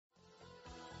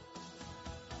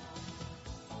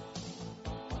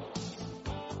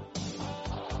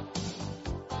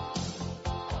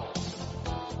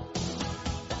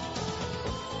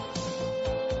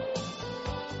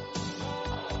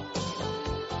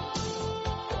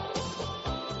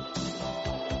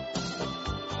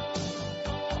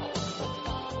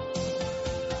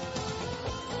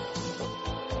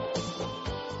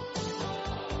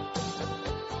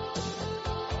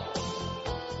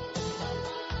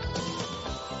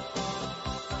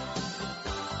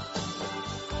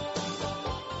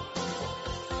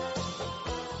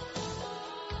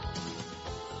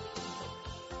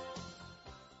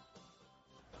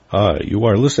Hi, you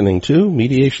are listening to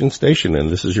Mediation Station, and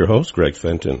this is your host, Greg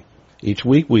Fenton. Each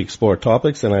week we explore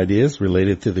topics and ideas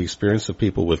related to the experience of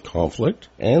people with conflict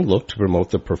and look to promote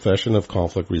the profession of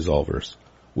conflict resolvers.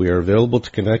 We are available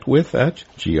to connect with at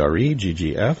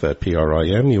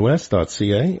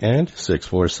greggf@primus.ca and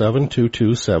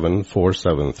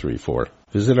 647-227-4734.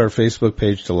 Visit our Facebook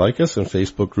page to like us and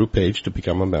Facebook group page to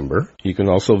become a member. You can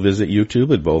also visit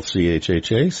YouTube at both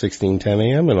CHHA 1610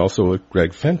 AM and also at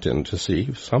Greg Fenton to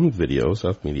see some videos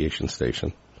of Mediation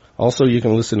Station. Also, you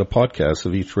can listen to podcasts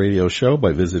of each radio show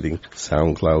by visiting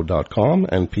soundcloud.com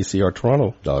and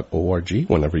pcrtoronto.org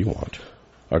whenever you want.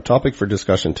 Our topic for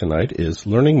discussion tonight is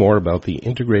learning more about the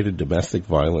Integrated Domestic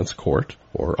Violence Court,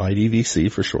 or IDVC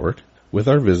for short, with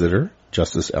our visitor,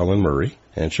 Justice Ellen Murray,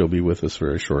 and she'll be with us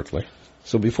very shortly.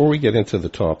 So before we get into the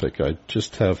topic, I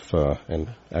just have,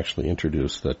 and actually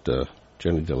introduce that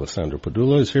Jenny D'Alessandro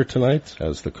Padula is here tonight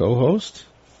as the co-host.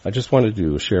 I just wanted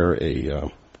to share a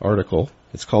article.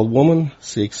 It's called Woman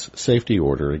Seeks Safety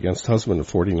Order Against Husband of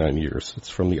 49 Years. It's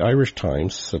from the Irish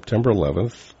Times, September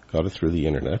 11th. Got it through the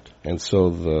internet. And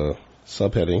so the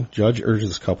subheading, Judge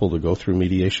urges couple to go through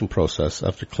mediation process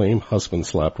after claim husband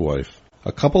slapped wife.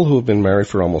 A couple who have been married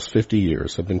for almost 50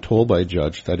 years have been told by a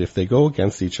judge that if they go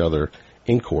against each other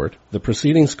in court, the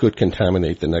proceedings could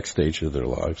contaminate the next stage of their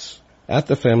lives. At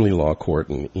the family law court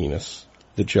in Ennis,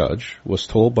 the judge was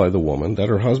told by the woman that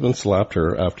her husband slapped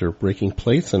her after breaking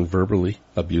plates and verbally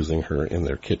abusing her in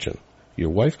their kitchen. Your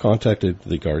wife contacted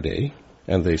the Gardaí,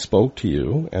 and they spoke to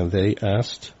you, and they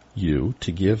asked you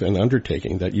to give an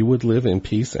undertaking that you would live in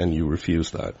peace, and you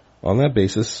refused that. On that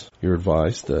basis, you're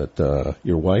advised that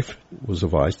your wife was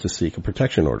advised to seek a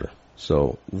protection order.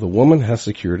 So the woman has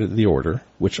secured the order,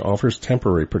 which offers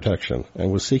temporary protection,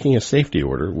 and was seeking a safety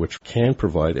order, which can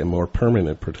provide a more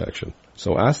permanent protection.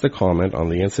 So asked to comment on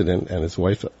the incident and his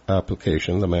wife's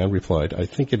application, the man replied, I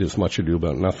think it is much ado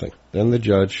about nothing. Then the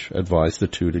judge advised the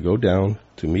two to go down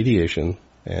to mediation,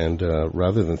 and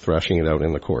rather than thrashing it out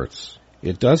in the courts.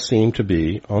 It does seem to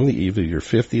be on the eve of your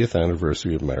 50th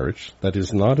anniversary of marriage. That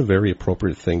is not a very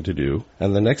appropriate thing to do,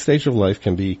 and the next stage of life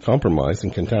can be compromised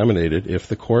and contaminated if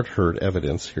the court heard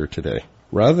evidence here today.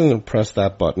 Rather than press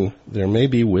that button, there may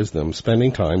be wisdom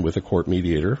spending time with a court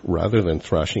mediator rather than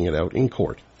thrashing it out in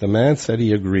court. The man said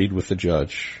he agreed with the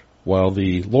judge, while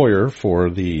the lawyer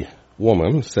for the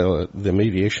woman said the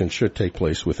mediation should take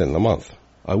place within the month.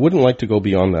 I wouldn't like to go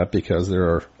beyond that because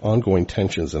there are ongoing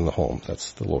tensions in the home.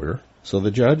 That's the lawyer. So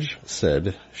the judge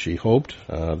said she hoped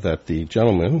that the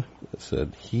gentleman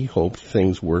said he hoped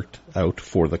things worked out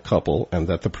for the couple and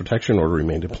that the protection order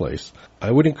remained in place. I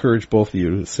would encourage both of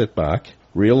you to sit back,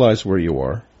 realize where you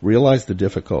are, realize the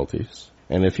difficulties,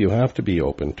 and if you have to be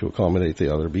open to accommodate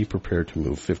the other, be prepared to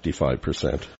move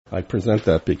 55%. I present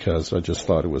that because I just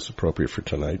thought it was appropriate for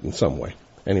tonight in some way.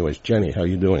 Anyways, Jenny, how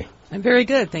you doing? I'm very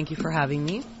good. Thank you for having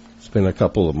me. It's been a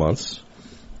couple of months.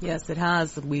 Yes, it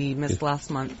has. We missed last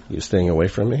month. You staying away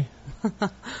from me?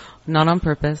 Not on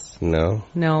purpose. No?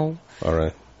 No. All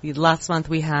right. Last month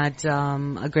we had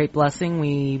a great blessing.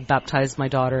 We baptized my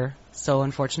daughter. So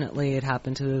unfortunately it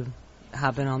happened to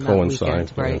happen on that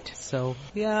weekend. Right. Yeah. So,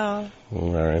 yeah.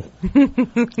 All right.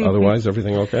 Otherwise,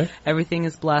 everything okay? Everything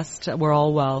is blessed. We're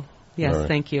all well. Yes, right.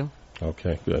 Thank you.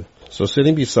 Okay, good. So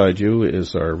sitting beside you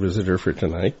is our visitor for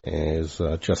tonight, is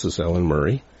Justice Ellen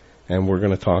Murray. And we're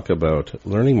going to talk about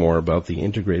learning more about the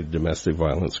Integrated Domestic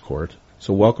Violence Court.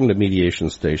 So welcome to Mediation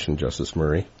Station, Justice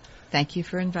Murray. Thank you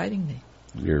for inviting me.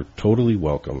 You're totally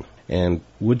welcome. And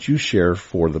would you share,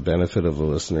 for the benefit of the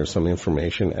listener, some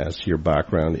information as to your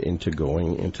background into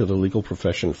going into the legal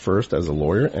profession first as a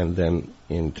lawyer and then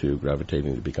into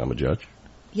gravitating to become a judge?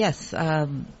 Yes.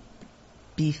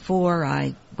 Before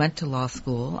I went to law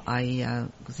school, I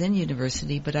was in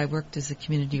university, but I worked as a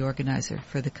community organizer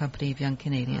for the Company of Young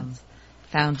Canadians.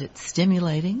 Found it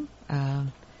stimulating,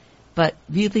 but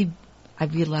really I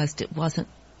realized it wasn't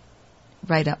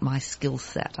right up my skill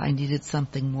set. I needed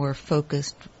something more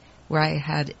focused where I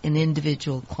had an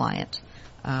individual client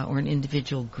or an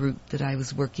individual group that I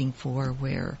was working for,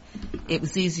 where it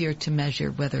was easier to measure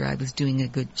whether I was doing a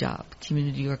good job.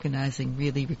 Community organizing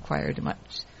really required a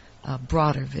much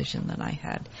broader vision than I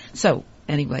had. So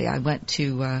anyway, I went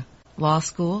to law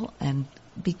school and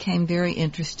became very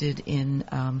interested in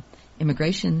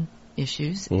immigration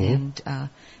issues and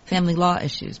family law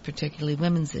issues, particularly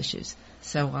women's issues.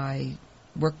 So I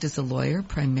worked as a lawyer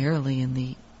primarily in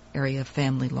the area of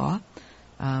family law,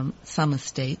 some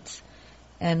estates.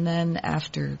 And then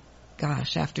after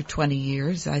 20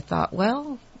 years, I thought,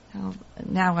 well,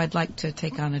 now I'd like to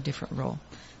take on a different role.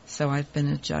 So I've been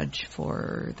a judge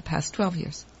for the past 12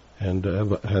 years. And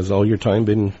has all your time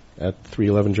been at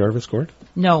 311 Jarvis Court?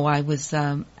 No, I was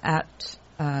at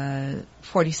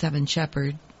 47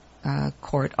 Shepherd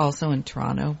Court, also in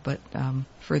Toronto, but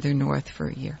further north for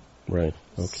a year. Right,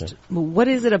 okay. What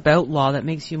is it about law that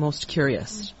makes you most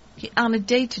curious? On a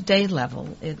day-to-day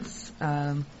level, it's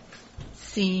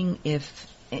seeing if,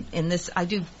 in this, I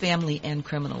do family and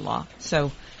criminal law.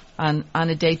 So on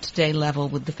a day-to-day level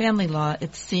with the family law,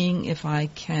 it's seeing if I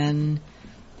can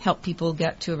help people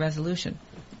get to a resolution.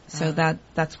 So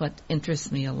that's what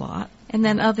interests me a lot. And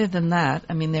then other than that,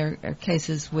 I mean, there are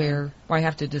cases where I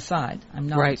have to decide. I'm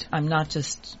not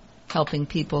just helping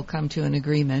people come to an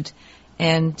agreement.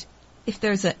 And if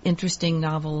there's an interesting,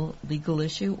 novel legal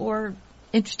issue or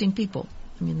interesting people,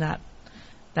 I mean, that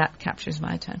captures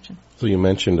my attention. So you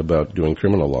mentioned about doing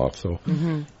criminal law. So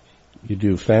you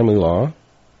do family law,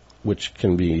 which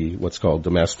can be what's called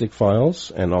domestic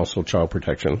files, and also child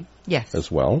protection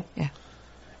as well. Yeah.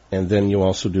 And then you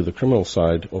also do the criminal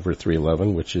side over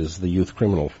 311, which is the youth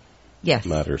criminal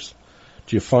matters.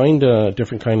 Do you find a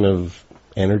different kind of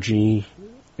energy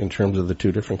in terms of the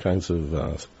two different kinds of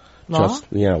law?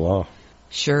 Law.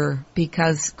 Sure,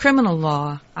 because criminal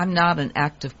law, I'm not an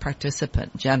active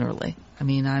participant generally. I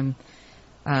mean,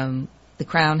 the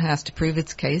Crown has to prove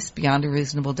its case beyond a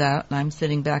reasonable doubt, and I'm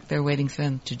sitting back there waiting for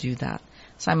them to do that.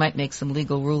 So I might make some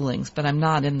legal rulings, but I'm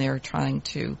not in there trying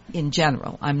to, in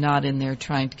general, I'm not in there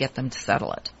trying to get them to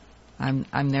settle it.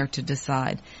 I'm there to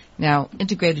decide. Now,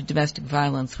 integrated domestic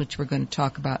violence, which we're going to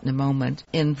talk about in a moment,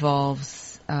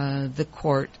 involves the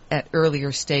court at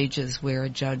earlier stages where a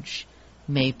judge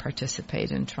may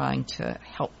participate in trying to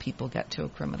help people get to a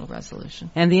criminal resolution.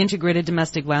 And the Integrated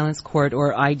Domestic Violence Court,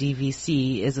 or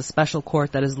IDVC, is a special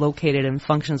court that is located and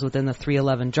functions within the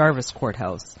 311 Jarvis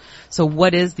Courthouse. So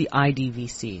what is the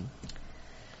IDVC?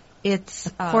 It's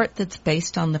a court that's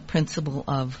based on the principle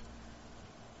of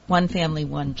one family,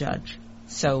 one judge.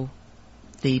 So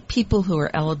the people who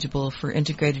are eligible for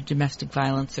integrated domestic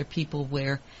violence are people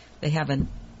where they have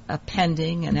a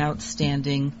pending and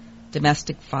outstanding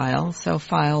domestic file, so a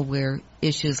file where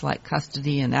issues like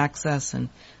custody and access and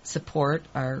support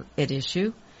are at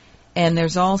issue. And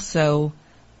there's also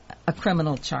a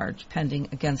criminal charge pending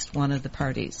against one of the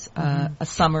parties, a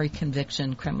summary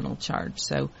conviction criminal charge.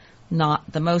 So not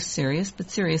the most serious,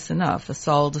 but serious enough: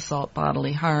 assault, assault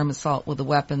bodily harm, assault with a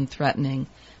weapon, threatening,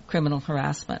 criminal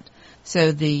harassment.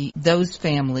 So those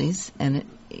families, and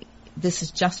this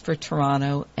is just for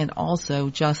Toronto and also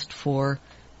just for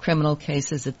criminal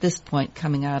cases at this point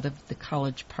coming out of the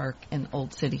College Park and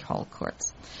Old City Hall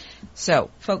courts. So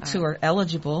folks who are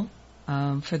eligible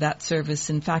for that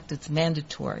service, in fact, it's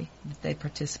mandatory that they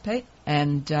participate,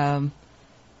 and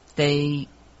they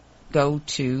go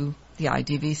to the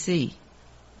IDVC.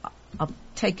 I'll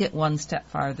take it one step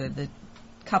farther. The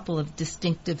couple of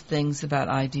distinctive things about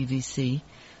IDVC.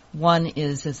 One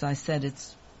is, as I said,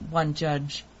 it's one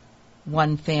judge,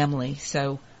 one family.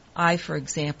 So I, for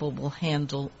example, will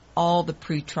handle all the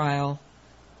pretrial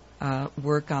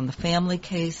work on the family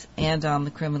case and on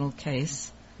the criminal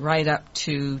case, right up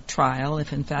to trial,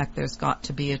 if in fact there's got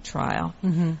to be a trial.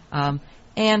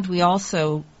 And we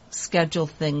also schedule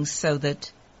things so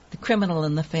that the criminal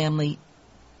and the family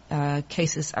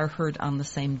cases are heard on the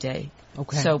same day.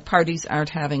 Okay. So parties aren't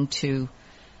having to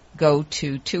go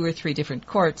to 2 or 3 different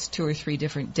courts, 2 or 3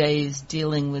 different days,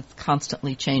 dealing with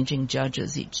constantly changing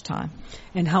judges each time.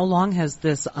 And how long has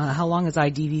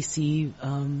IDVC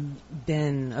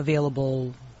been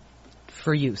available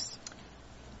for use?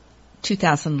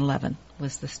 2011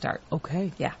 was the start.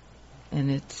 Okay. Yeah. And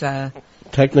it's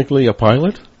technically a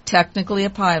pilot? Technically a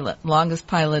pilot, longest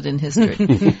pilot in history.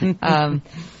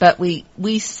 But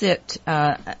we sit,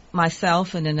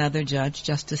 myself and another judge,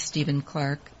 Justice Stephen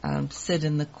Clark, sit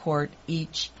in the court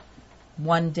each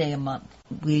one day a month.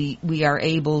 We are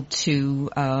able to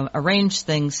arrange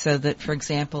things so that, for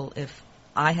example, if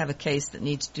I have a case that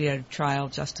needs to go to trial,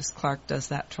 Justice Clark does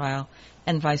that trial,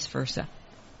 and vice versa.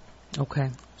 Okay.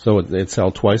 So it's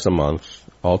held twice a month,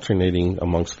 alternating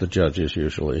amongst the judges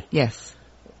usually. Yes.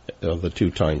 The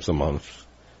 2 times a month,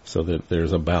 so that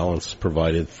there's a balance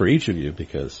provided for each of you,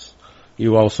 because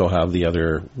you also have the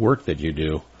other work that you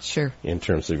do. Sure. In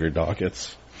terms of your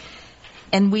dockets.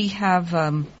 And we have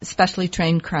specially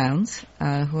trained crowns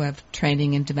who have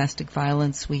training in domestic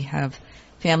violence. We have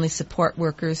family support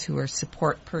workers who are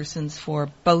support persons for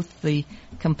both the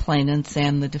complainants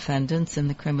and the defendants in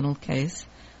the criminal case.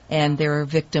 And there are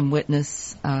victim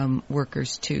witness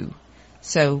workers too.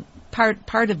 So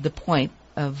part of the point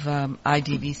of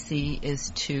IDVC is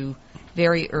to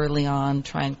very early on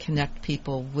try and connect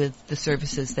people with the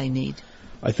services they need.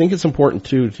 I think it's important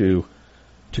too to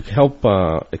help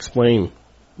explain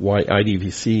why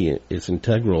IDVC is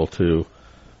integral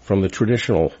from the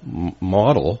traditional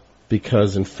model,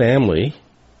 because in family,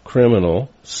 criminal,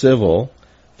 civil,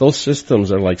 those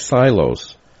systems are like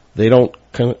silos. They don't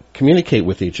communicate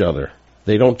with each other.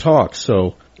 They don't talk.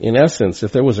 So, in essence,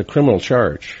 if there was a criminal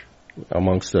charge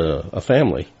amongst a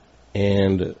family,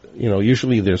 and,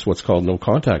 usually there's what's called no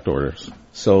contact orders.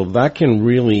 So that can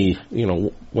really,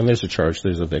 when there's a charge,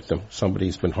 there's a victim.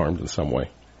 Somebody's been harmed in some way.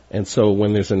 And so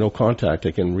when there's a no contact,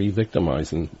 it can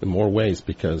re-victimize in more ways,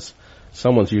 because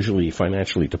someone's usually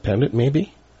financially dependent,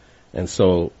 maybe. And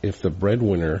so if the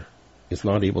breadwinner is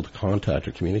not able to contact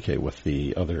or communicate with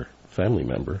the other family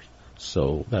members,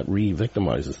 so that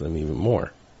re-victimizes them even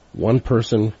more. One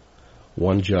person,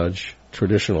 one judge,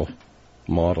 traditional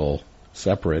model,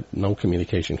 separate, no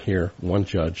communication here, one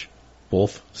judge,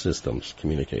 both systems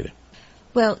communicating.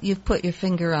 Well, you've put your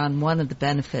finger on one of the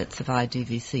benefits of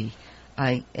IDVC.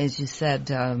 As you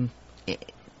said,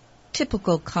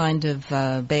 typical kind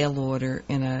of bail order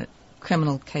in a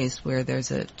criminal case where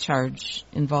there's a charge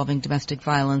involving domestic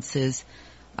violence is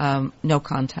no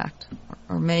contact,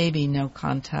 or maybe no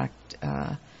contact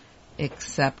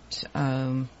except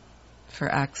for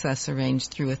access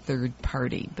arranged through a third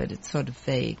party, but it's sort of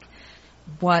vague.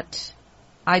 What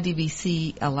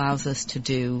IDVC allows us to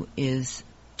do is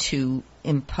to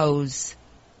impose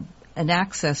an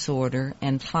access order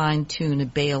and fine-tune a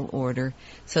bail order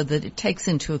so that it takes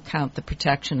into account the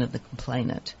protection of the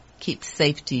complainant, keeps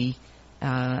safety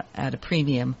at a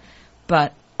premium,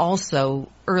 but also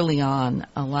early on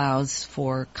allows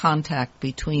for contact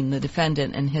between the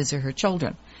defendant and his or her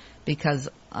children, because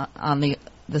on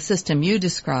the system you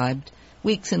described,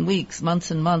 weeks and weeks,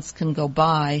 months and months can go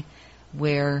by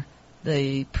where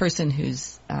the person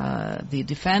who's the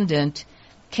defendant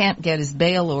can't get his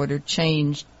bail order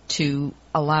changed to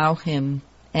allow him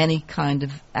any kind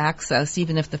of access,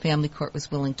 even if the family court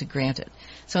was willing to grant it.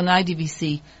 So in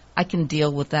IDVC, I can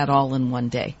deal with that all in one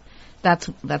day. That's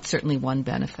certainly one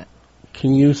benefit.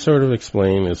 Can you sort of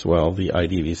explain as well the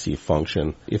IDVC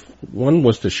function? If one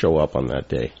was to show up on that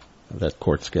day, that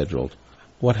court scheduled,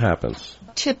 what happens?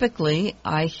 Typically,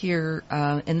 I hear,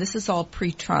 and this is all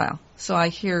pre-trial, so I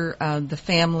hear the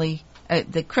family,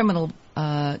 the criminal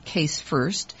case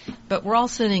first, but we're all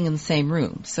sitting in the same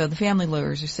room. So the family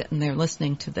lawyers are sitting there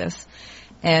listening to this.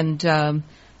 And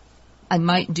I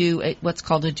might do what's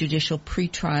called a judicial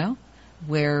pretrial,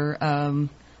 where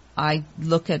I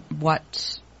look at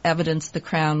what evidence the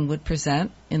Crown would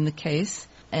present in the case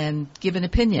and give an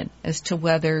opinion as to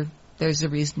whether there's a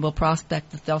reasonable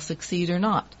prospect that they'll succeed or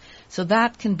not. So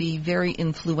that can be very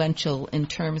influential in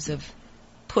terms of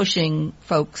pushing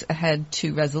folks ahead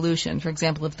to resolution. For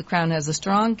example, if the Crown has a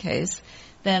strong case,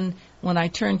 then when I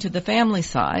turn to the family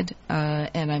side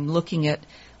and I'm looking at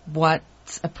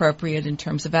what's appropriate in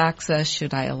terms of access,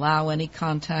 should I allow any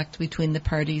contact between the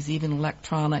parties, even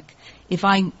electronic?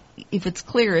 If it's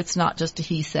clear it's not just a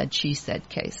he said, she said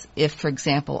case. If, for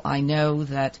example, I know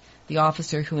that the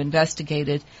officer who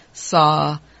investigated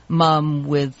saw Mom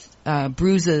with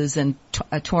bruises and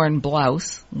a torn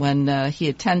blouse when he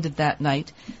attended that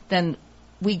night, then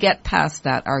we get past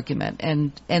that argument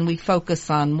and we focus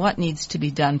on what needs to be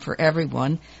done for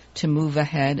everyone to move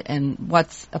ahead and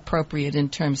what's appropriate in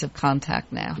terms of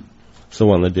contact now.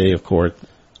 So on the day of court,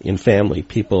 in family,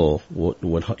 people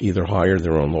would either hire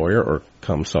their own lawyer or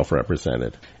come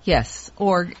self-represented. Yes,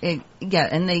 or and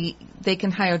they can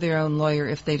hire their own lawyer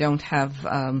if they don't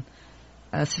have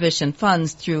sufficient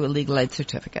funds through a legal aid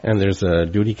certificate. And there's a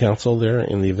duty counsel there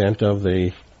in the event of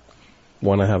they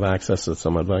want to have access to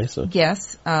some advice?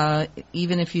 Yes.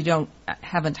 Even if you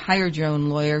haven't hired your own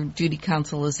lawyer, duty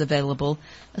counsel is available,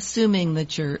 assuming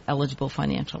that you're eligible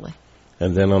financially.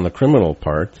 And then on the criminal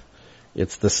part,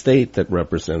 it's the state that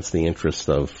represents the interest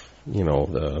of,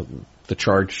 the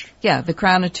charge. Yeah, the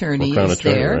Crown Attorney is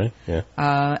there. Right?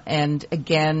 Yeah. And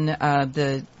again,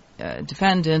 the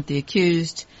defendant, the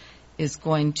accused, is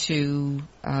going to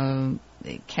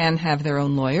can have their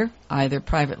own lawyer, either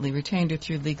privately retained or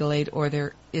through legal aid, or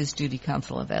there is duty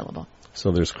counsel available.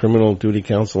 So there's criminal duty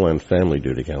counsel and family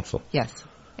duty counsel. Yes.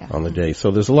 Yeah. On the day. So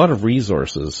there's a lot of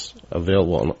resources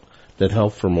available that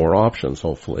help for more options,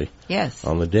 hopefully. Yes.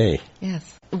 On the day.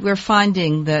 Yes. We're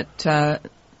finding that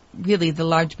really the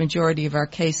large majority of our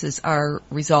cases are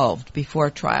resolved before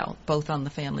trial, both on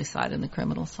the family side and the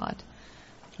criminal side.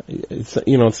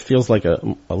 It feels like a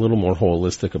little more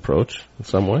holistic approach in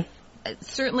some way.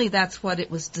 Certainly that's what it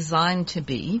was designed to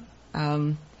be,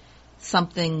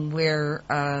 something where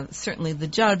certainly the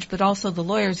judge, but also the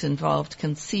lawyers involved,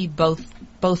 can see both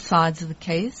sides of the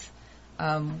case.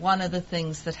 One of the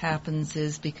things that happens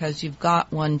is because you've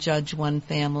got one judge, one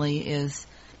family, is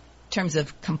terms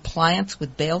of compliance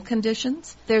with bail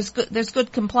conditions, there's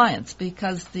good compliance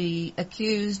because the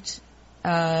accused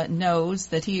knows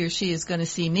that he or she is going to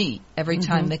see me every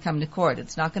time they come to court.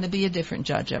 It's not going to be a different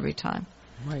judge every time.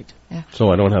 Right. Yeah. So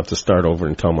I don't have to start over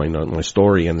and tell my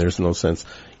story, and there's no sense.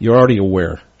 You're already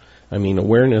aware. I mean,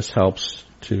 awareness helps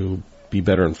to be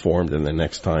better informed, and the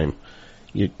next time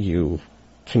you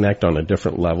connect on a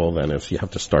different level than if you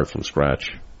have to start from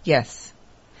scratch. Yes.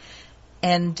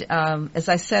 And as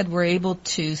I said, we're able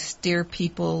to steer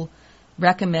people,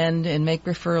 recommend and make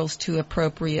referrals to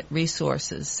appropriate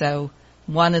resources. So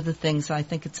one of the things I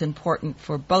think it's important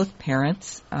for both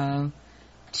parents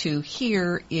to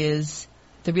hear is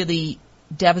the really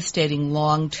devastating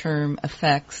long-term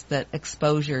effects that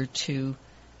exposure to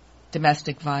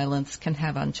domestic violence can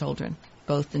have on children,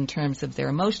 both in terms of their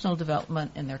emotional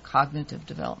development and their cognitive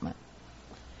development.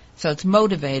 So it's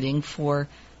motivating for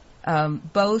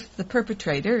both the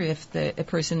perpetrator, if a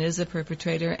person is a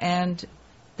perpetrator, and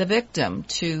the victim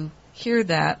to hear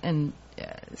that and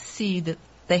see that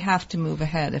they have to move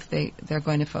ahead if they're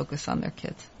going to focus on their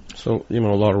kids. So, a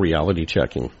lot of reality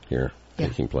checking here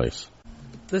taking place.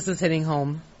 This is hitting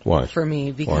home. Why? For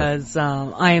me, because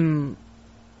I'm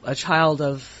a child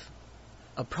of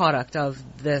a product of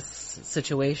this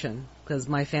situation, because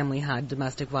my family had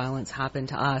domestic violence happen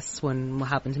to us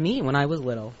happened to me when I was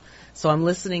little. So I'm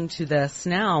listening to this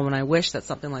now, and I wish that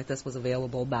something like this was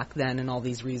available back then and all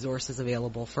these resources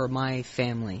available for my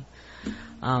family.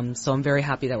 So I'm very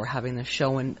happy that we're having this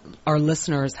show, and our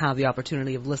listeners have the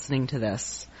opportunity of listening to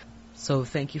this. So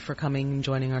thank you for coming and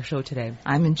joining our show today.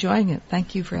 I'm enjoying it.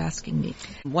 Thank you for asking me.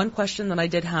 One question that I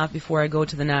did have before I go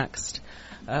to the next,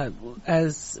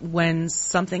 as when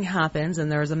something happens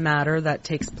and there's a matter that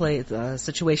takes place, a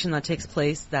situation that takes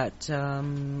place that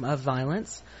of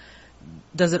violence,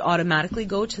 does it automatically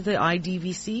go to the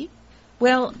IDVC?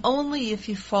 Well, only if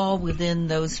you fall within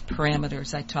those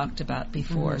parameters I talked about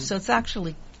before. So it's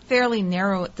actually fairly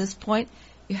narrow at this point.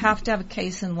 You have to have a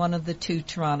case in one of the two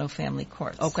Toronto family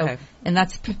courts. Okay. So, and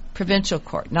that's provincial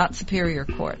court, not superior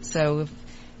court. So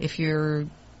if you're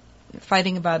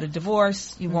fighting about a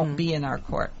divorce, you won't be in our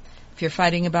court. If you're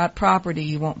fighting about property,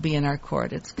 you won't be in our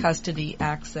court. It's custody,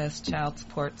 access, child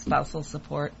support, spousal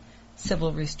support,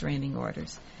 civil restraining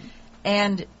orders.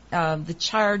 And the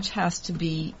charge has to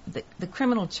be, the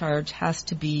criminal charge has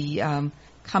to be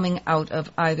coming out of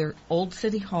either Old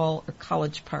City Hall or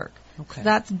College Park. Okay. So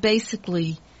that's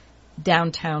basically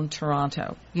downtown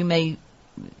Toronto. You may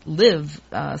live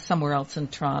somewhere else in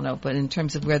Toronto, but in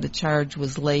terms of where the charge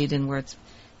was laid and where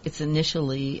it's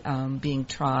initially being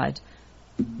tried,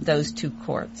 those two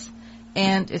courts.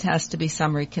 And it has to be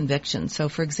summary conviction. So,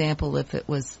 for example, if it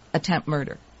was attempt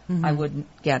murder, I wouldn't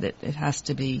get it. It has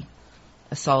to be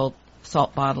assault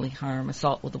bodily harm,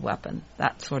 assault with a weapon,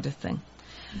 that sort of thing.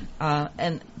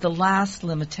 And the last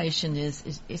limitation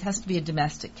is it has to be a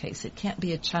domestic case. It can't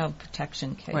be a child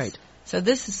protection case. Right. So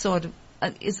this is sort of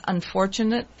is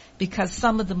unfortunate because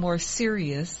some of the more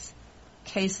serious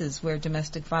cases where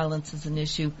domestic violence is an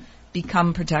issue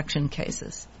become protection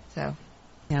cases. So,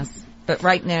 yes. But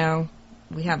right now,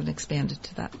 we haven't expanded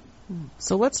to that.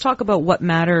 So let's talk about what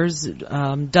matters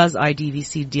does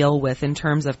IDVC deal with in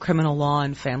terms of criminal law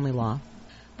and family law.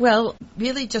 Well,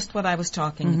 really just what I was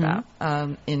talking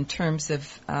about in terms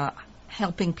of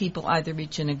helping people either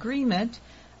reach an agreement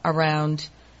around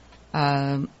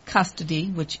custody,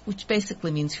 which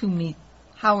basically means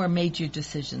how are major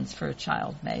decisions for a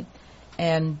child made,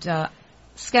 and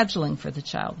scheduling for the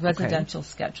child, residential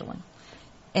scheduling.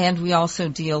 And we also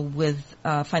deal with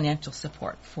financial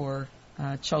support for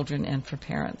children and for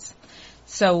parents.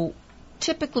 So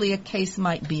typically a case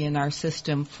might be in our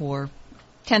system for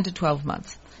 10 to 12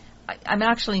 months. I'm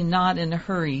actually not in a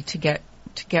hurry to get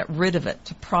rid of it,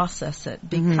 to process it,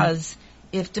 because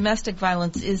if domestic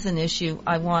violence is an issue,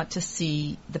 I want to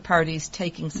see the parties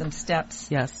taking some steps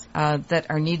that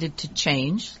are needed to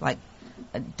change. Like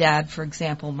Dad, for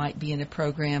example, might be in a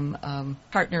program,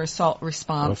 Partner Assault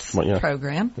Response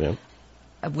program,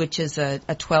 which is a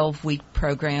 12-week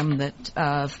program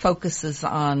that focuses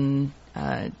on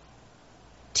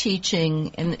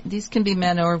teaching, and these can be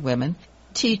men or women,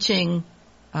 teaching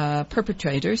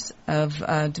perpetrators of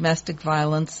domestic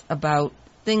violence about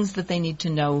things that they need to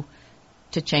know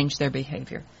to change their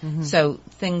behavior. So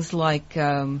things like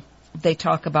they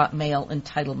talk about male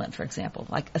entitlement, for example,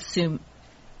 like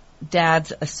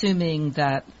dads assuming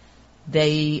that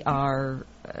they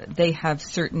have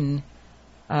certain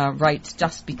rights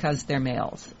just because they're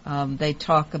males. They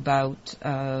talk about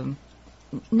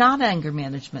not anger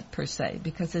management per se,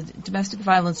 because domestic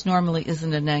violence normally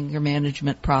isn't an anger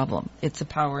management problem. It's a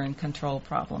power and control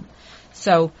problem.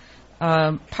 So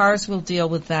PARS will deal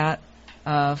with that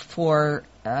for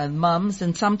moms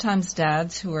and sometimes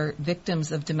dads who are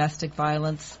victims of domestic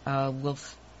violence.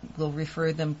 We'll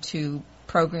refer them to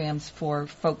programs for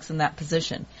folks in that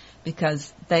position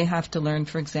because they have to learn,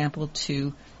 for example,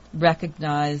 to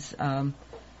recognize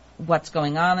what's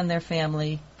going on in their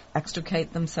family,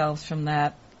 extricate themselves from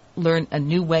that, learn a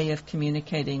new way of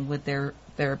communicating with their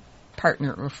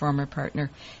partner or former partner.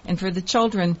 And for the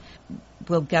children,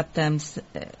 we'll get them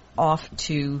off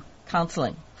to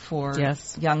counseling for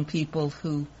young people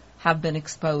who have been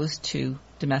exposed to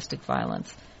domestic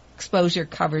violence. Exposure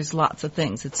covers lots of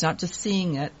things. It's not just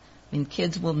seeing it. I mean,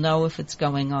 kids will know if it's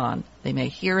going on. They may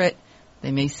hear it.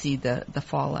 They may see the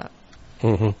fallout.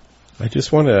 Mm-hmm. I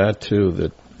just want to add, too,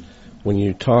 that when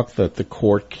you talk that the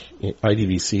court,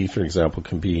 IDVC, for example,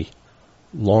 can be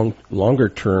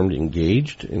longer-term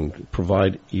engaged and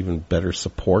provide even better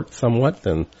support somewhat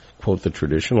than, quote, the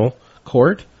traditional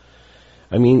court.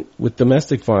 I mean, with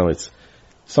domestic violence,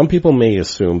 some people may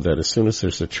assume that as soon as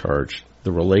there's a charge,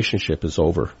 the relationship is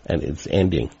over and it's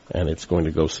ending and it's going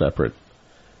to go separate.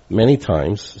 Many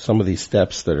times, some of these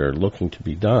steps that are looking to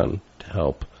be done to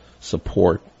help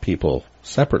support people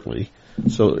separately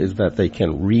so is that they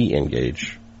can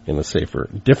re-engage in a safer,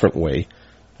 different way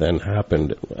than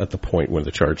happened at the point when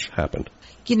the charge happened.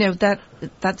 You know,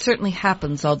 that certainly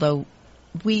happens, although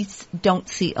we don't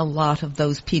see a lot of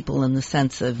those people in the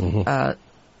sense of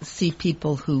see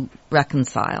people who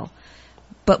reconcile.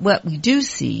 But what we do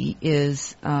see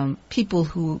is people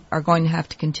who are going to have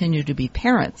to continue to be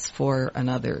parents for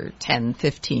another 10,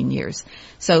 15 years.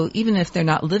 So even if they're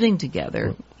not living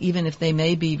together, even if they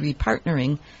may be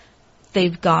repartnering,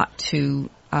 they've got to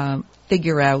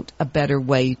figure out a better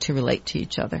way to relate to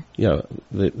each other. Yeah,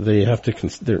 they have to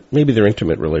consider, maybe their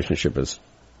intimate relationship is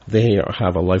they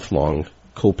have a lifelong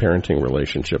co-parenting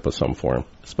relationship of some form,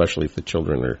 especially if the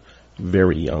children are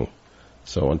very young.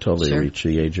 So until they reach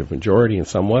the age of majority and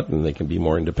somewhat, and they can be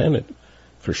more independent,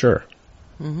 for sure.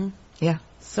 Mm-hmm. Yeah.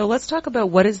 So let's talk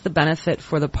about what is the benefit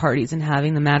for the parties in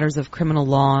having the matters of criminal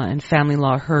law and family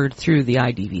law heard through the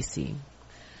IDVC.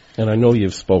 And I know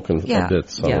you've spoken a bit.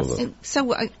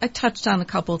 So I touched on a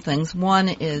couple of things. One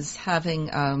is having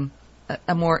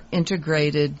a more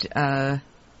integrated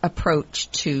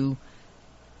approach to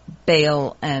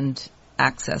bail and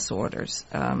access orders,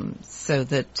 so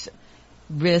that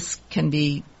risk can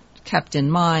be kept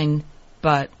in mind,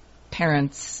 but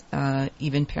parents,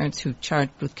 even parents who are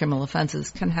charged with criminal offenses,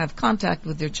 can have contact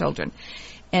with their children.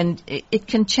 And it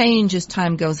can change as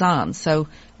time goes on. So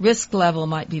risk level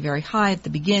might be very high at the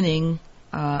beginning.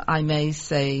 I may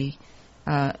say,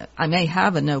 I may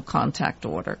have a no contact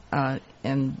order,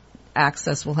 and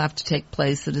access will have to take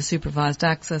place at a supervised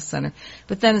access center.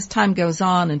 But then as time goes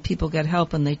on and people get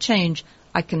help and they change,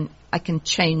 I can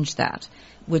change that,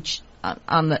 which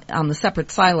on the separate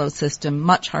silo system,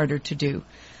 much harder to do.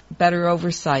 Better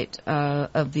oversight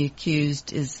of the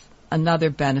accused is another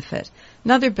benefit.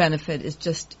 Another benefit is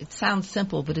just, it sounds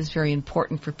simple, but is very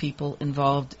important for people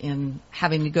involved in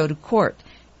having to go to court.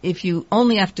 If you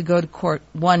only have to go to court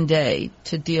one day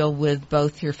to deal with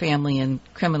both your family and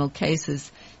criminal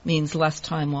cases, means less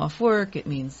time off work, it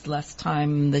means less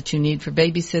time that you need for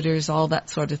babysitters, all that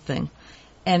sort of thing.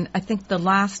 And I think the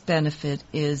last benefit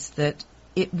is that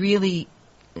it really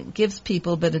gives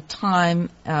people a bit of time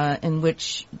in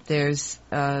which there's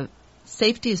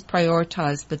safety is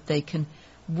prioritized, but they can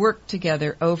work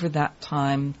together over that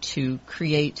time to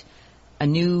create a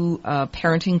new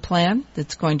parenting plan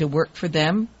that's going to work for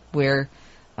them, where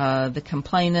the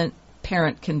complainant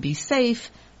parent can be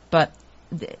safe, but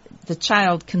the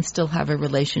child can still have a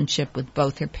relationship with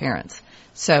both their parents.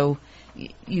 So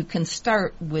you can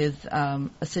start with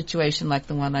a situation like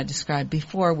the one I described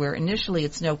before, where initially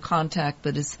it's no contact,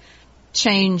 but as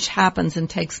change happens and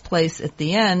takes place at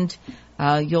the end,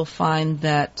 you'll find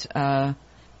that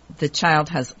the child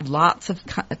has lots of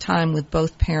time with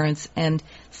both parents, and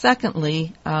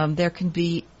secondly, there can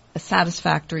be a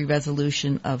satisfactory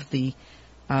resolution of the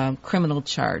criminal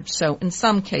charge. So in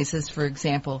some cases, for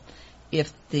example,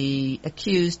 if the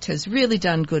accused has really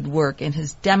done good work and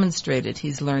has demonstrated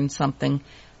he's learned something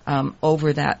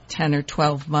over that 10 or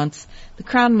 12 months, the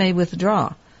Crown may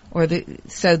withdraw,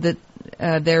 so that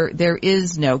there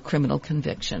is no criminal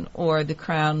conviction, or the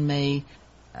Crown may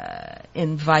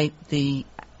invite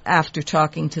after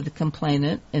talking to the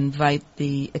complainant, invite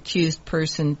the accused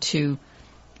person to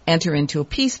enter into a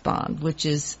peace bond, which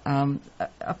is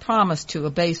a promise to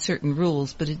obey certain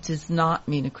rules, but it does not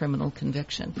mean a criminal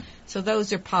conviction. So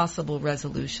those are possible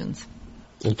resolutions.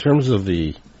 In terms of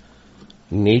the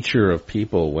nature of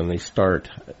people when they start,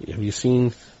 have you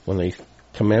seen when they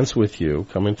commence with you,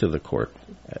 come into the court,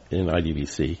 in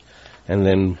IDVC, and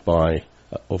then by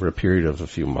over a period of a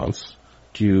few months,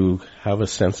 do you have a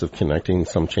sense of connecting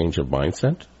some change of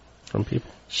mindset from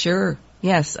people? Sure.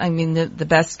 Yes. I mean, the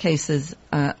best cases,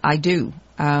 I do.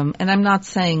 And I'm not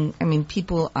saying,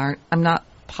 I'm not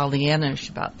Pollyannish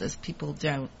about this. People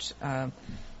don't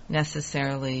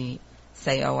necessarily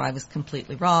say, oh, I was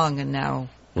completely wrong and now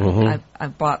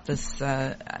I've bought this,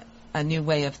 a new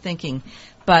way of thinking.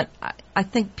 But I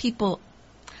think people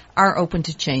are open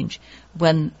to change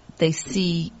when they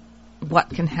see what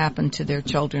can happen to their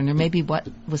children, or maybe what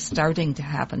was starting to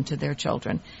happen to their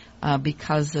children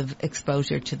because of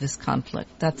exposure to this conflict.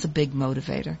 That's a big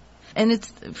motivator. And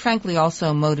it's frankly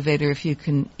also a motivator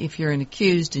if you're an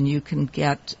accused and you can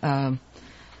get a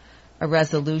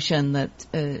resolution that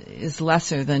is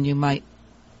lesser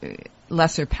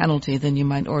penalty than you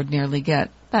might ordinarily get.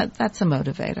 That's a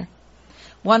motivator.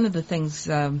 One of the things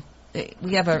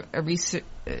we have a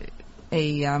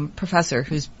professor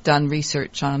who's done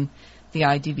research on the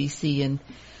IDVC, and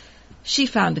she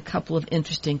found a couple of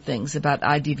interesting things about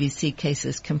IDVC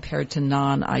cases compared to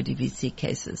non-IDVC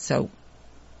cases. So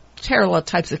parallel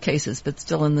types of cases, but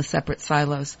still in the separate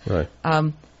silos. Right.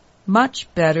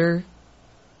 Much better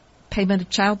payment of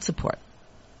child support,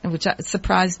 which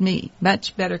surprised me.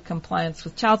 Much better compliance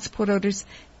with child support orders,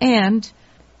 and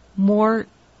more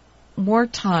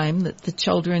time that the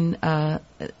children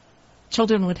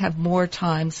would have more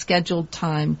time, scheduled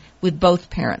time with both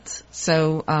parents.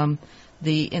 So often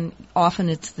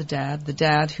it's the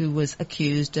dad who was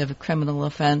accused of a criminal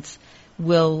offense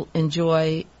will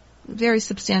enjoy very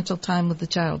substantial time with the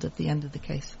child at the end of the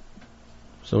case.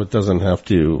 So it doesn't have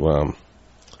to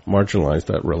marginalize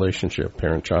that relationship,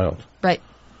 parent-child. Right.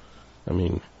 I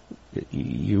mean,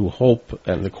 you hope,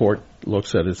 and the court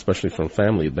looks at it, especially from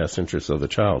family, best interests of the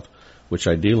child, which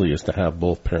ideally is to have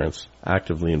both parents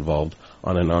actively involved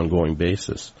on an ongoing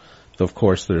basis. So of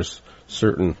course, there's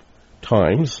certain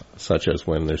times, such as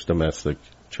when there's domestic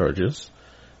charges,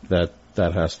 that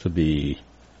has to be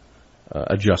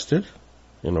adjusted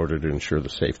in order to ensure the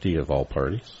safety of all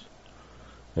parties.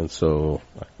 And so,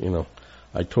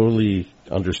 I totally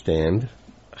understand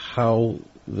how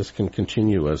this can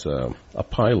continue as a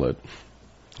pilot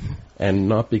and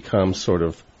not become sort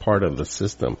of part of the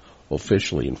system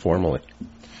officially and formally.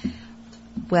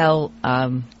 Well,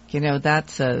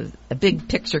 that's a big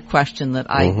picture question that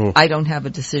I don't have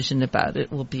a decision about.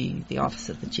 It will be the Office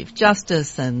of the Chief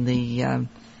Justice and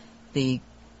the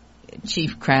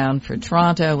Chief Crown for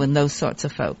Toronto and those sorts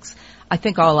of folks. I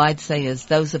think all I'd say is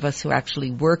those of us who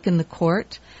actually work in the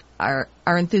court are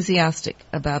enthusiastic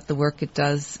about the work it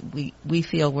does. We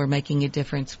feel we're making a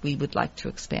difference. We would like to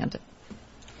expand it.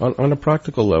 On a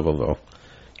practical level, though,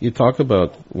 you talk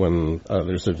about when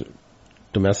there's a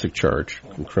domestic charge,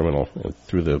 criminal,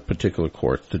 through the particular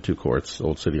court, the two courts,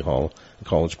 Old City Hall and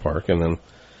College Park, and then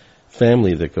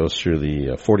family that goes through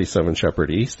the 47 Shepherd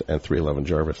East and 311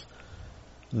 Jarvis.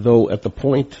 Though at the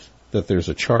point that there's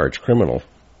a charge, criminal,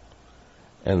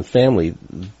 and family,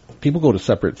 people go to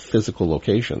separate physical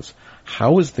locations.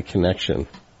 How is the connection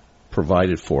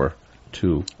provided for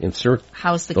to insert?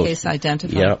 How's the case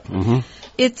identified? Yeah. Mm-hmm.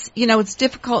 It's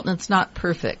difficult and it's not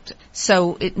perfect.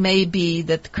 So it may be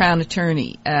that the Crown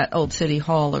Attorney at Old City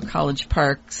Hall or College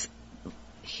Parks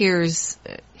hears,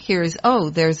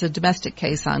 there's a domestic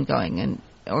case ongoing,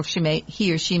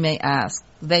 he or she may ask.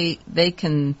 They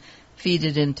can feed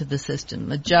it into the system.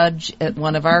 The judge at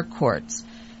one of our courts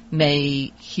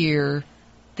may hear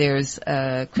there's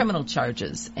criminal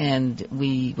charges, and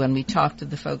when we talk to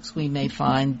the folks, we may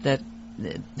find that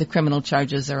the criminal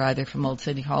charges are either from Old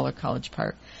City Hall or College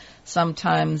Park.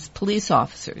 Sometimes police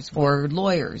officers or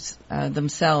lawyers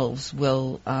themselves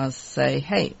will say,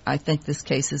 hey, I think this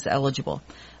case is eligible.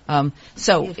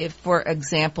 So if, for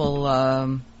example,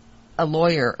 a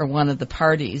lawyer or one of the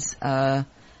parties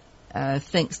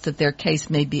thinks that their case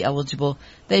may be eligible,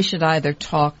 they should either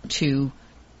talk to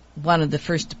one of the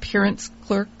first appearance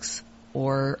clerks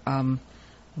or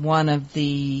one of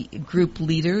the group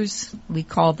leaders, we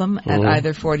call them, at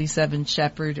either 47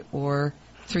 Shepherd or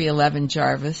 311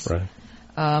 Jarvis, right.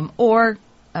 Or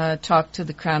talk to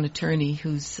the Crown Attorney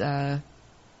who's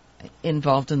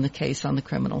involved in the case on the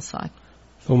criminal side.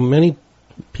 So many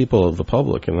people of the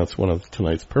public, and that's one of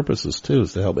tonight's purposes too,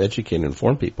 is to help educate and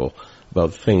inform people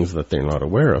about things that they're not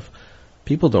aware of.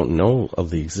 People don't know of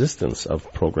the existence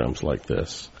of programs like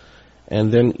this.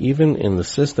 And then even in the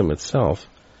system itself,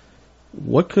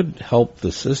 what could help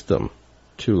the system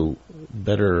to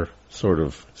better sort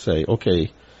of say,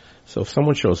 okay, so if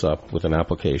someone shows up with an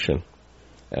application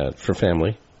for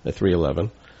family at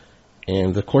 311,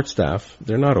 and the court staff,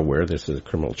 they're not aware this is a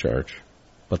criminal charge,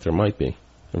 but there might be.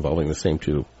 involving the same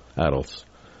two adults.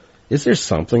 Is there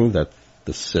something that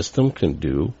the system can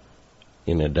do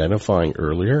in identifying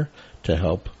earlier to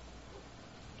help,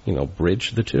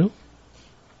 bridge the two?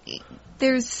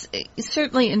 There's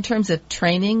certainly, in terms of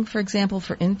training, for example,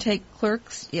 for intake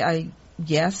clerks,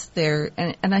 yes,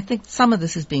 and I think some of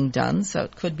this is being done, so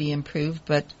it could be improved,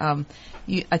 but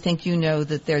I think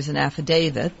that there's an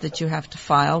affidavit that you have to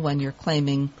file when you're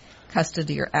claiming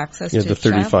custody or access to a the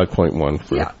child.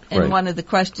 35.1. Yeah, and right. one of the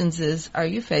questions is, are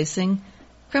you facing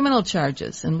criminal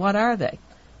charges, and what are they?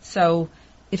 So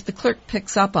if the clerk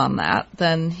picks up on that,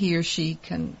 then he or she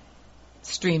can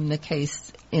stream the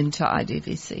case into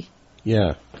IDVC.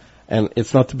 Yeah, and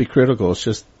it's not to be critical, it's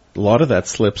just a lot of that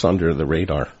slips under the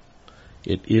radar.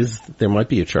 There might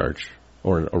be a charge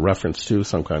or a reference to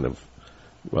some kind of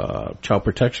child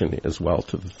protection as well,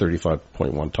 to the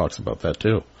 35.1 talks about that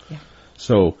too. Yeah.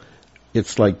 So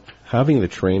it's like having the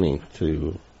training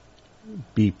to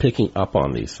be picking up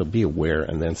on these, so be aware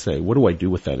and then say, what do I do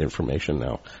with that information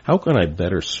now? How can I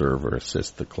better serve or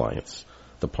assist the clients,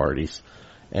 the parties?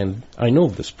 And I know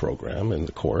this program in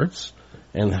the courts,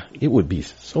 and it would be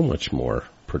so much more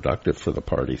productive for the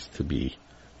parties to be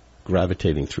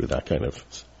gravitating through that kind of,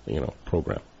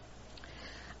 program.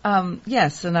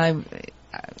 Yes, and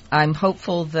I'm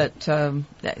hopeful that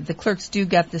the clerks do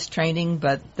get this training,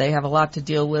 but they have a lot to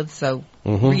deal with, so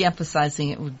re-emphasizing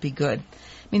it would be good.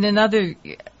 I mean,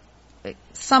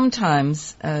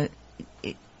 sometimes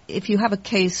if you have a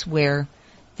case where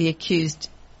the accused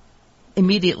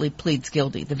immediately pleads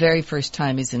guilty the very first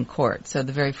time he's in court, so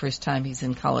the very first time he's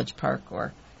in College Park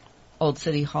or Old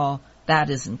City Hall, that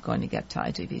isn't going to get to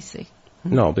IDVC.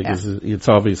 No, because it's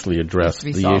obviously addressed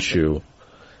the issue,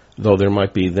 though there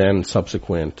might be then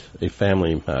subsequent a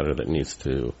family matter that needs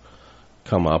to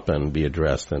come up and be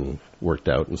addressed and worked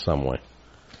out in some way.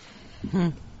 Mm-hmm.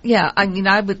 Yeah, I mean,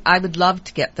 I would love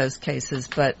to get those cases,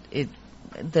 but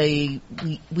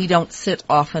we don't sit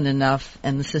often enough,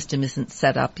 and the system isn't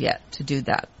set up yet to do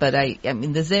that. But I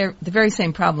mean, the very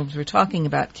same problems we're talking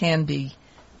about can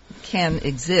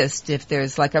exist if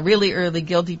there's like a really early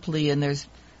guilty plea and there's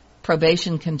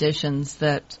probation conditions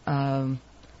that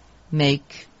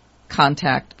make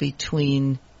contact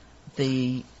between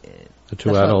the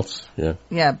two adults. Yeah.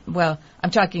 Yeah. Well,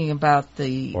 I'm talking about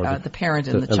the parent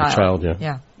and the child.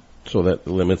 Yeah. So that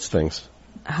limits things.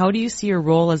 How do you see your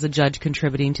role as a judge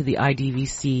contributing to the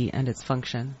IDVC and its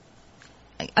function?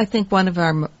 I think one of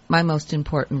my most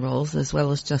important roles, as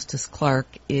well as Justice Clark,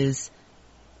 is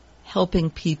helping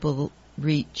people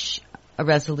reach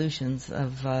resolutions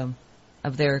of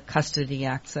their custody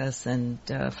access and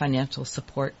financial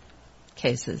support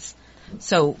cases.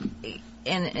 So,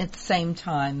 and at the same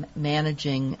time,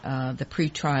 managing the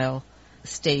pretrial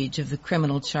stage of the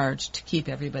criminal charge to keep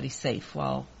everybody safe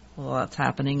while that's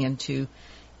happening, and to,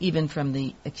 even from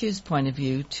the accused point of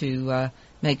view, to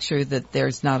make sure that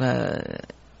there's not a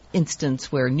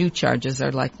instance where new charges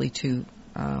are likely to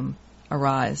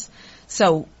arise.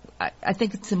 So I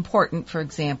think it's important, for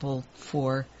example,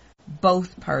 for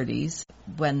both parties,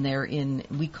 when they're in,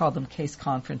 we call them case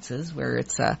conferences, where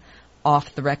it's a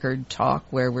off-the-record talk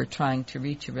where we're trying to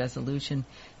reach a resolution.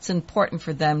 It's important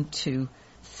for them to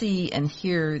see and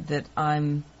hear that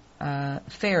I'm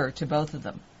fair to both of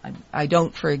them. I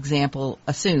don't, for example,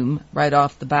 assume right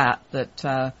off the bat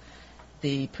that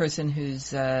the person who's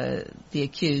the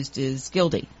accused is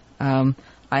guilty.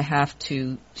 I have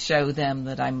to show them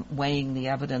that I'm weighing the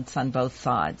evidence on both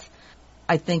sides.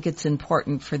 I think it's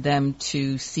important for them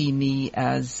to see me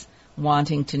as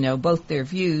wanting to know both their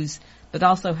views, but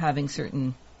also having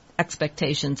certain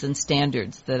expectations and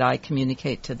standards that I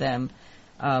communicate to them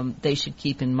they should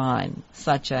keep in mind,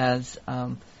 such as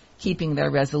keeping their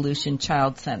resolution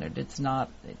child-centered. It's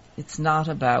not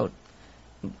about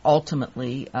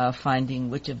ultimately finding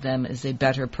which of them is a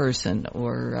better person,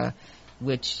 or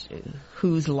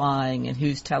who's lying and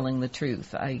who's telling the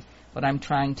truth. What I'm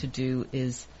trying to do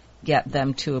is get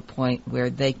them to a point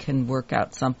where they can work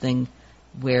out something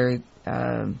where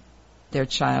their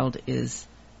child is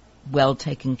well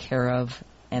taken care of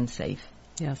and safe.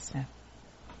 Yes. Yeah.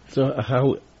 So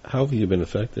how have you been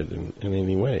affected in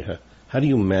any way? How do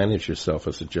you manage yourself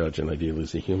as a judge and ideally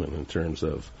as a human in terms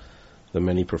of the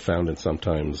many profound and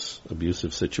sometimes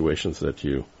abusive situations that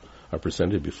you are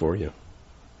presented before you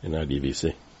in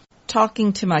IDVC?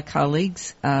 Talking to my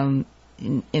colleagues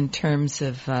in terms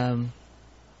of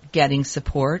getting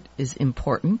support is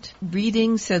important.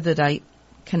 Reading so that I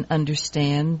can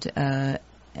understand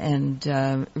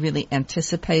and really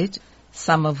anticipate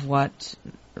some of what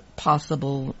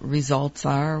possible results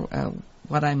are,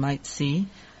 what I might see.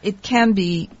 It can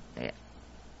be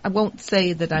I won't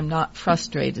say that I'm not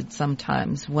frustrated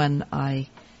sometimes when I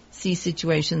see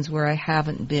situations where I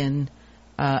haven't been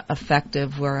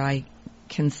effective, where I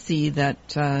can see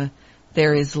that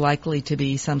there is likely to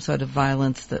be some sort of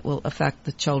violence that will affect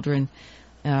the children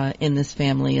in this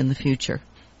family in the future.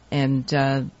 And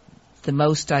the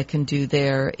most I can do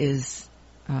there is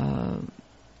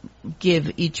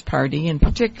give each party, and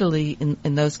particularly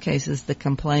in those cases the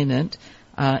complainant,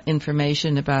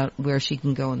 information about where she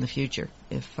can go in the future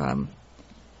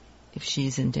if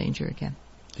she's in danger again.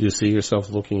 Do you see yourself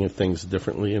looking at things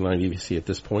differently in IDVC at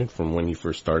this point from when you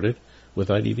first started with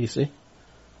IDVC?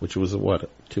 Which was,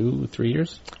 2-3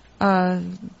 years?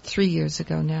 3 years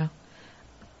ago now.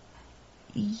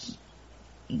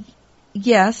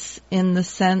 Yes, in the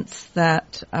sense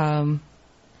that I'm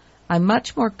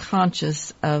much more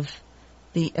conscious of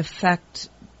the effect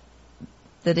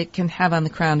that it can have on the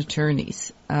Crown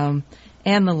attorneys and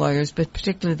the lawyers, but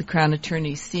particularly the Crown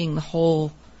attorneys, seeing the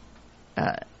whole,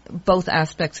 both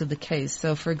aspects of the case.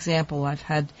 So, for example, I've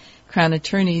had Crown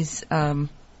attorneys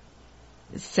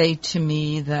say to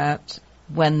me that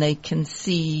when they can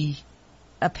see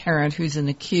a parent who's an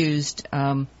accused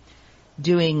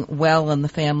doing well on the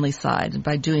family side, and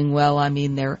by doing well I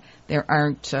mean there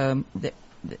aren't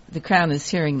the Crown is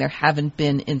hearing there haven't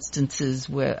been instances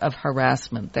of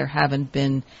harassment, there haven't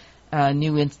been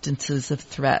new instances of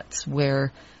threats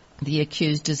where the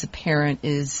accused as a parent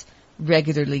is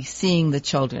regularly seeing the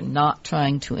children, not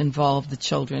trying to involve the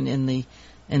children in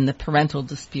the parental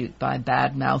dispute by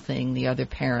bad-mouthing the other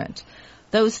parent.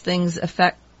 Those things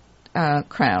affect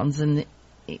Crowns in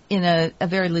a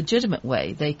very legitimate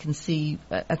way. They can see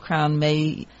a Crown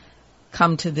may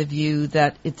come to the view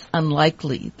that it's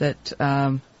unlikely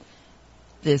that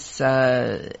this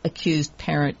accused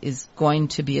parent is going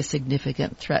to be a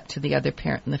significant threat to the other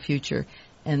parent in the future,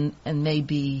 and may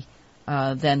be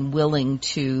then willing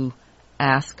to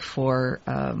ask for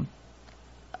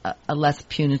a less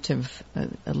punitive,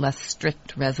 a less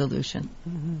strict resolution.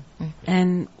 Mm-hmm.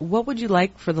 And what would you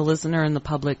like for the listener and the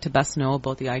public to best know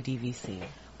about the IDVC?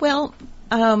 Well,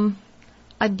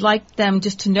 I'd like them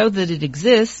just to know that it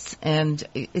exists, and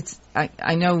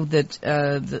I know that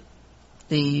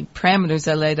the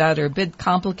parameters I laid out are a bit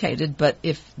complicated, but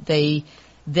if they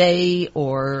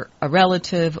or a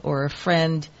relative or a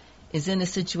friend is in a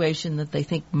situation that they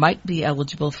think might be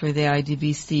eligible for the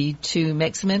IDVC, to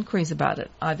make some inquiries about it,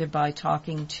 either by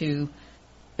talking to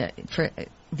for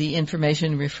the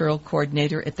information referral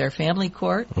coordinator at their family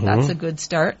court. Mm-hmm. That's a good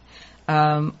start.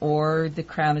 Or the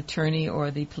Crown attorney or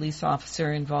the police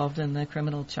officer involved in the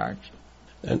criminal charge.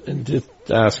 And just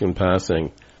ask in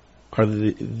passing, are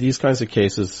these kinds of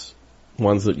cases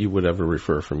ones that you would ever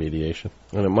refer for mediation?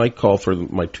 And it might call for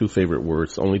my two favorite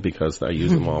words, only because I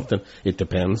use them often. It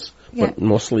depends, but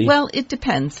mostly... Well, it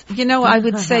depends. You know, I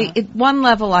would say, at one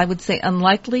level, I would say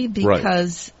unlikely,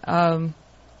 because I'm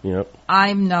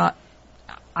not...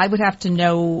 I would have to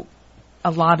know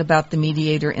a lot about the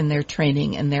mediator and their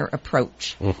training and their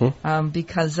approach,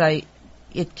 because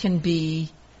it can be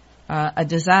a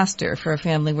disaster for a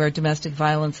family where domestic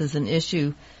violence is an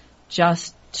issue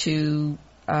just to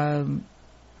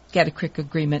get a quick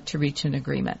agreement, to reach an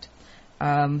agreement.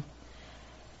 And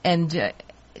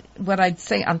what I'd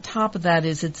say on top of that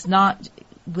is, it's not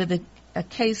with a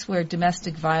case where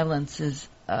domestic violence is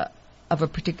of a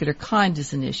particular kind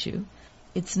is an issue.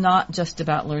 It's not just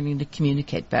about learning to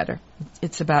communicate better.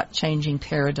 It's about changing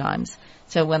paradigms.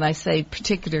 So when I say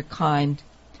particular kind,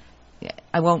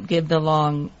 I won't give the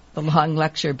long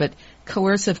lecture, but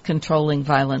coercive controlling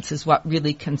violence is what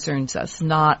really concerns us,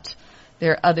 not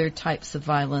there are other types of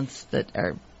violence that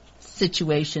are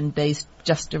situation-based,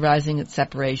 just arising at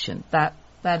separation. That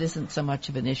isn't so much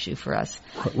of an issue for us.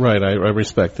 Right. I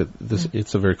respect that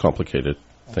it's a very complicated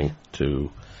thing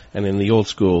to... And in the old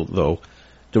school, though,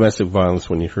 domestic violence,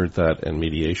 when you heard that, and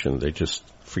mediation, they just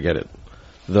forget it.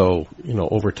 Though,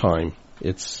 over time,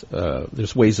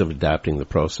 there's ways of adapting the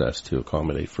process to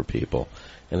accommodate for people,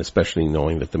 and especially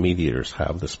knowing that the mediators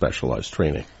have the specialized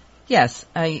training. Yes.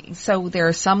 So there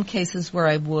are some cases where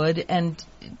I would, and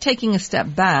taking a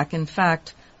step back, in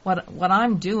fact, what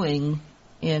I'm doing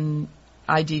in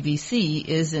IDVC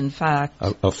is, in fact...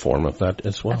 A form of that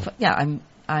as well.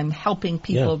 I'm helping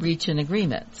people reach an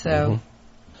agreement. So...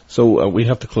 So we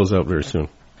have to close out very soon.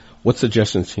 What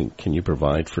suggestions can you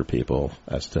provide for people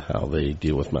as to how they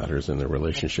deal with matters in their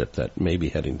relationship that may be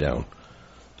heading down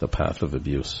the path of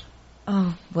abuse?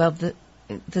 Oh, well,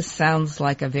 this sounds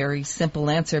like a very simple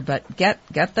answer, but get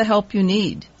the help you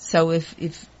need. So if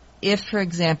for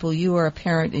example, you are a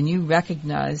parent and you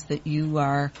recognize that you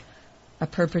are a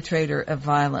perpetrator of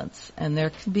violence. And there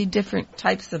can be different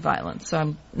types of violence. So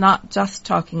I'm not just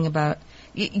talking about,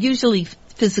 usually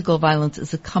physical violence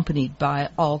is accompanied by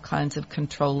all kinds of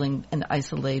controlling and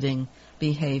isolating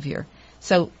behavior.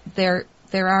 So there's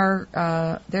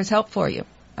help for you,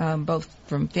 both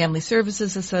from Family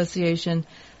Services Association,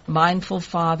 Mindful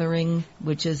Fathering,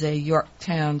 which is a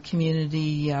Yorktown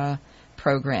community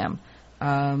program.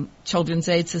 Children's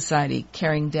Aid Society,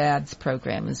 Caring Dads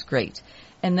program is great.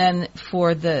 And then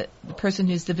for the person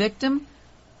who's the victim,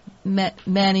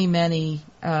 many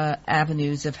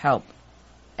avenues of help.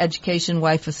 Education,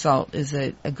 wife assault is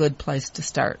a good place to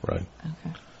start. Right.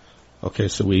 Okay,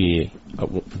 so we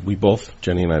both,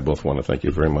 Jenny and I both want to thank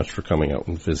you very much for coming out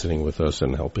and visiting with us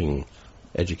and helping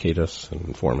educate us and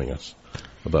informing us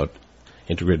about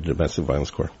Integrated Domestic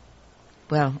Violence Court.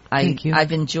 Well, Thank you.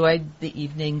 I've enjoyed the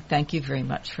evening. Thank you very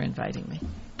much for inviting me.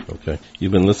 Okay.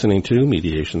 You've been listening to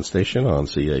Mediation Station on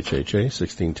CHHA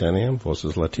 1610 AM,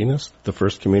 Voices Latinas, the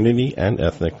first community and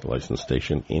ethnic licensed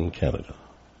station in Canada.